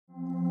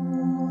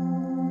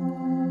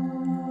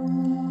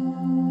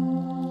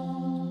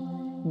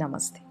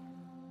Namaste.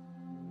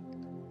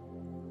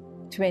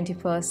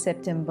 21st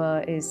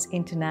September is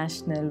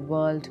International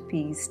World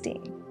Peace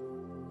Day.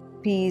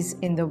 Peace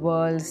in the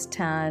world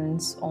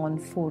stands on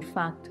 4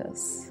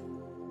 factors.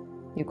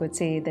 You could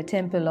say the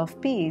Temple of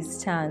Peace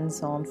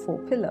stands on 4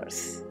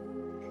 pillars.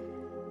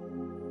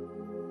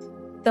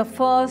 The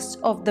first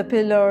of the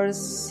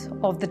pillars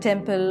of the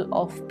Temple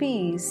of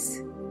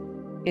Peace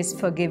is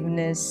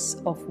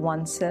forgiveness of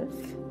oneself.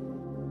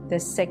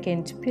 The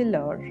second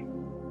pillar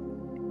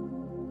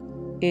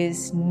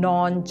is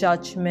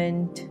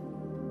non-judgment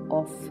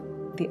of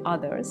the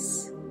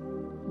others.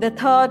 The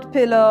third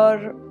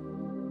pillar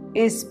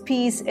is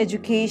peace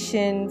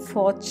education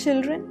for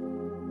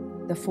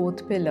children. The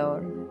fourth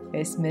pillar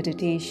is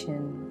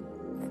meditation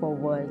for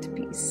world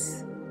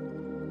peace.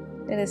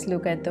 Let us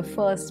look at the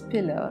first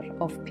pillar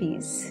of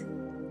peace,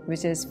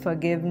 which is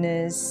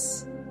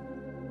forgiveness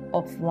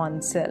of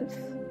oneself.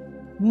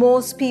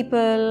 Most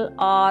people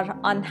are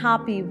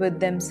unhappy with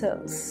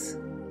themselves.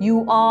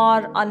 You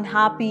are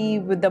unhappy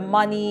with the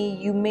money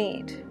you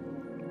made.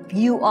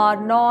 You are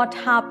not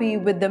happy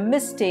with the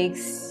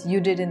mistakes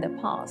you did in the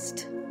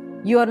past.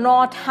 You are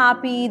not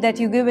happy that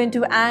you give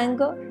into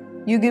anger.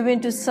 You give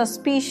into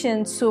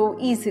suspicion so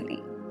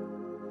easily.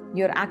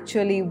 You're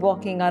actually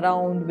walking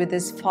around with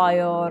this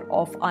fire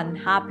of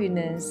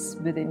unhappiness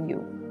within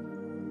you.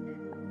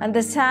 And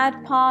the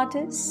sad part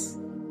is,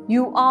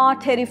 you are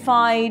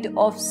terrified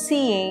of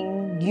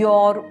seeing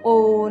your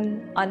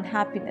own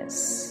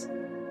unhappiness.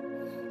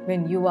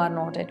 When you are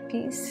not at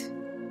peace,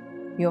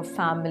 your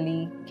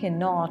family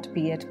cannot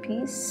be at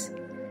peace,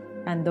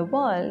 and the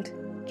world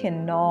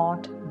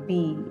cannot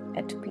be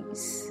at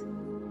peace.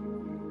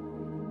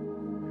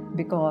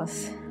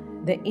 Because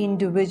the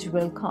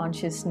individual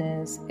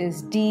consciousness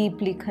is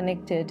deeply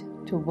connected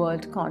to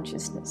world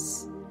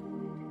consciousness.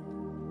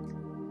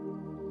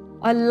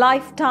 A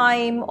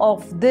lifetime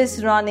of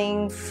this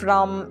running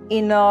from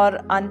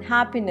inner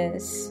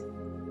unhappiness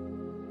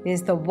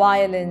is the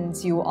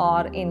violence you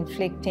are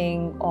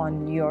inflicting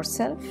on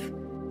yourself.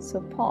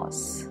 So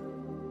pause.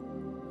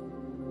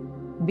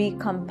 Be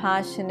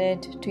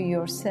compassionate to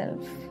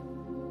yourself.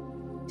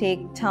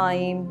 Take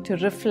time to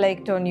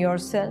reflect on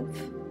yourself,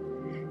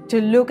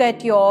 to look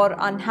at your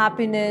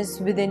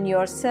unhappiness within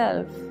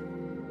yourself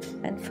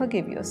and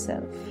forgive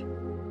yourself.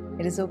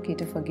 It is okay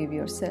to forgive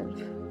yourself.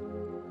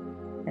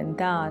 And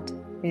that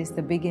is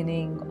the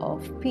beginning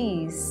of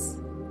peace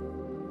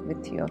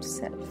with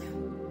yourself.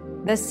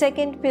 The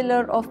second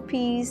pillar of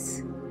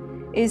peace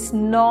is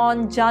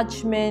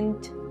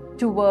non-judgment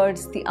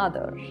towards the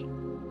other.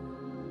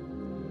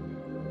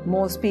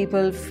 Most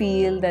people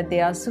feel that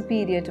they are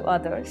superior to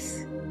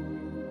others.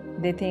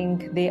 They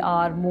think they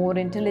are more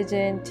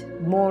intelligent,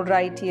 more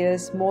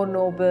righteous, more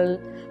noble,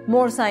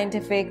 more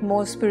scientific,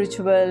 more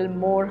spiritual,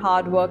 more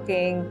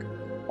hardworking,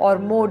 or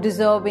more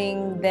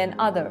deserving than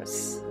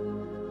others.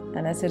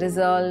 And as a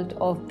result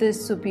of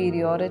this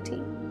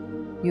superiority,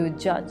 you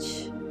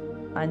judge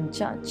and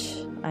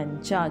judge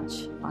and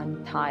judge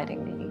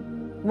untiringly.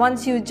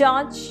 Once you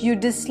judge, you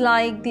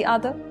dislike the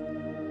other,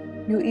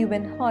 you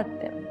even hurt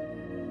them.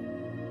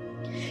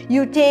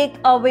 You take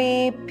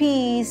away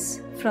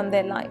peace from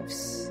their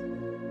lives.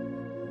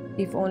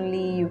 If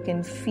only you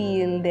can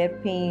feel their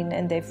pain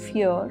and their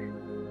fear,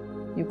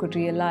 you could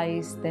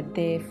realize that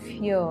their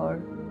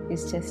fear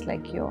is just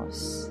like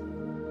yours.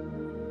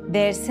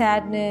 Their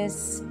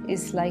sadness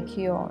is like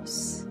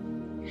yours.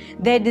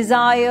 Their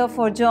desire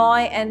for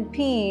joy and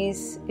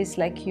peace is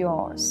like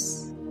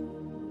yours.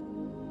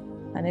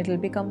 And it will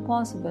become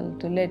possible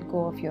to let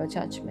go of your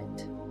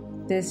judgment.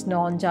 This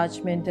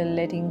non-judgmental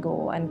letting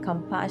go and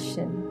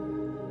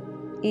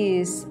compassion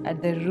is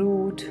at the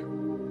root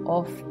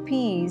of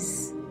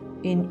peace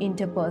in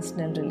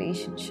interpersonal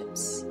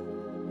relationships.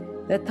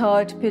 The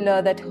third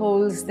pillar that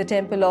holds the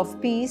Temple of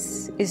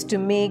Peace is to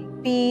make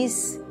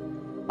peace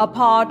a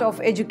part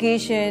of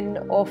education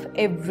of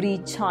every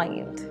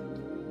child.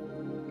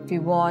 If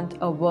you want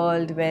a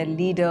world where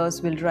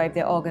leaders will drive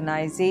their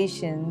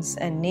organizations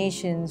and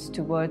nations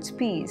towards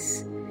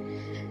peace,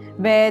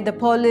 where the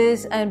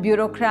police and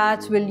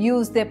bureaucrats will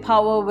use their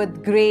power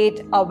with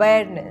great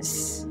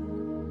awareness,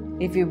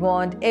 if you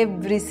want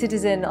every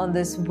citizen on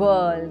this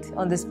world,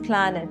 on this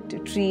planet, to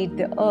treat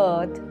the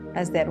earth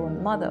as their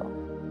own mother,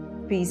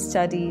 peace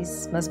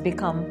studies must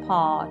become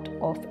part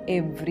of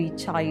every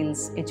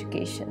child's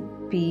education.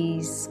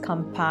 Peace,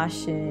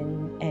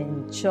 compassion,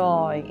 and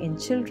joy in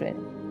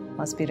children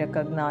must be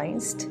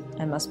recognized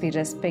and must be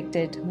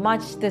respected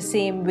much the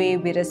same way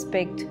we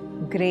respect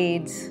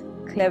grades,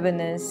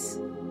 cleverness,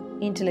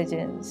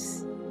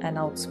 intelligence, and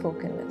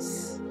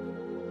outspokenness.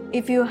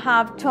 If you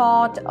have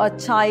taught a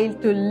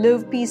child to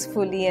live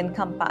peacefully and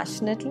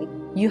compassionately,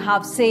 you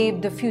have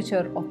saved the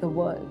future of the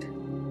world.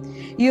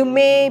 You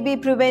may be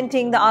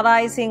preventing the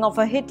arising of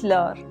a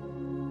Hitler,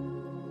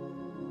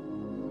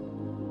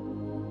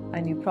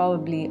 and you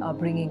probably are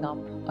bringing up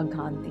a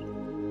Gandhi.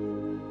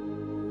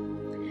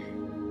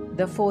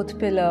 The fourth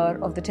pillar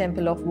of the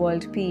Temple of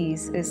World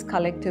Peace is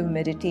collective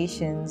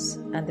meditations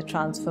and the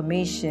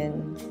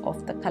transformation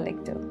of the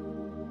collective.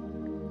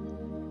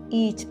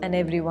 each and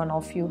every one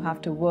of you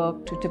have to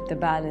work to tip the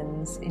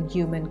balance in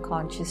human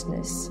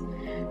consciousness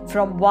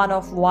from one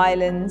of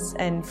violence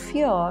and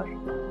fear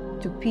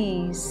to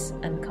peace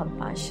and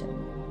compassion.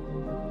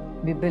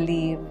 We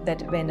believe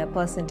that when a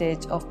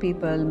percentage of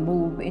people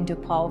move into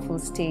powerful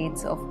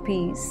states of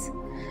peace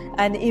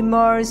and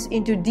immerse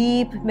into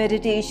deep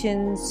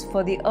meditations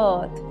for the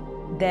earth,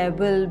 there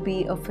will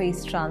be a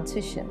phase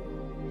transition.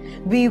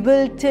 We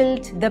will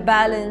tilt the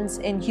balance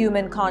in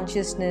human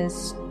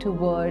consciousness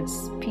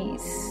towards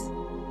peace.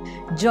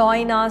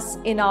 Join us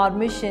in our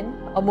mission,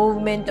 a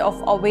movement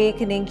of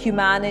awakening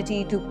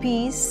humanity to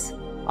peace,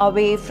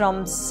 away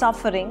from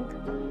suffering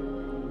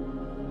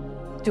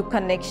to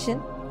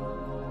connection,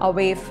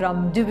 away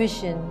from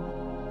division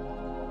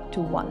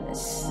to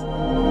oneness.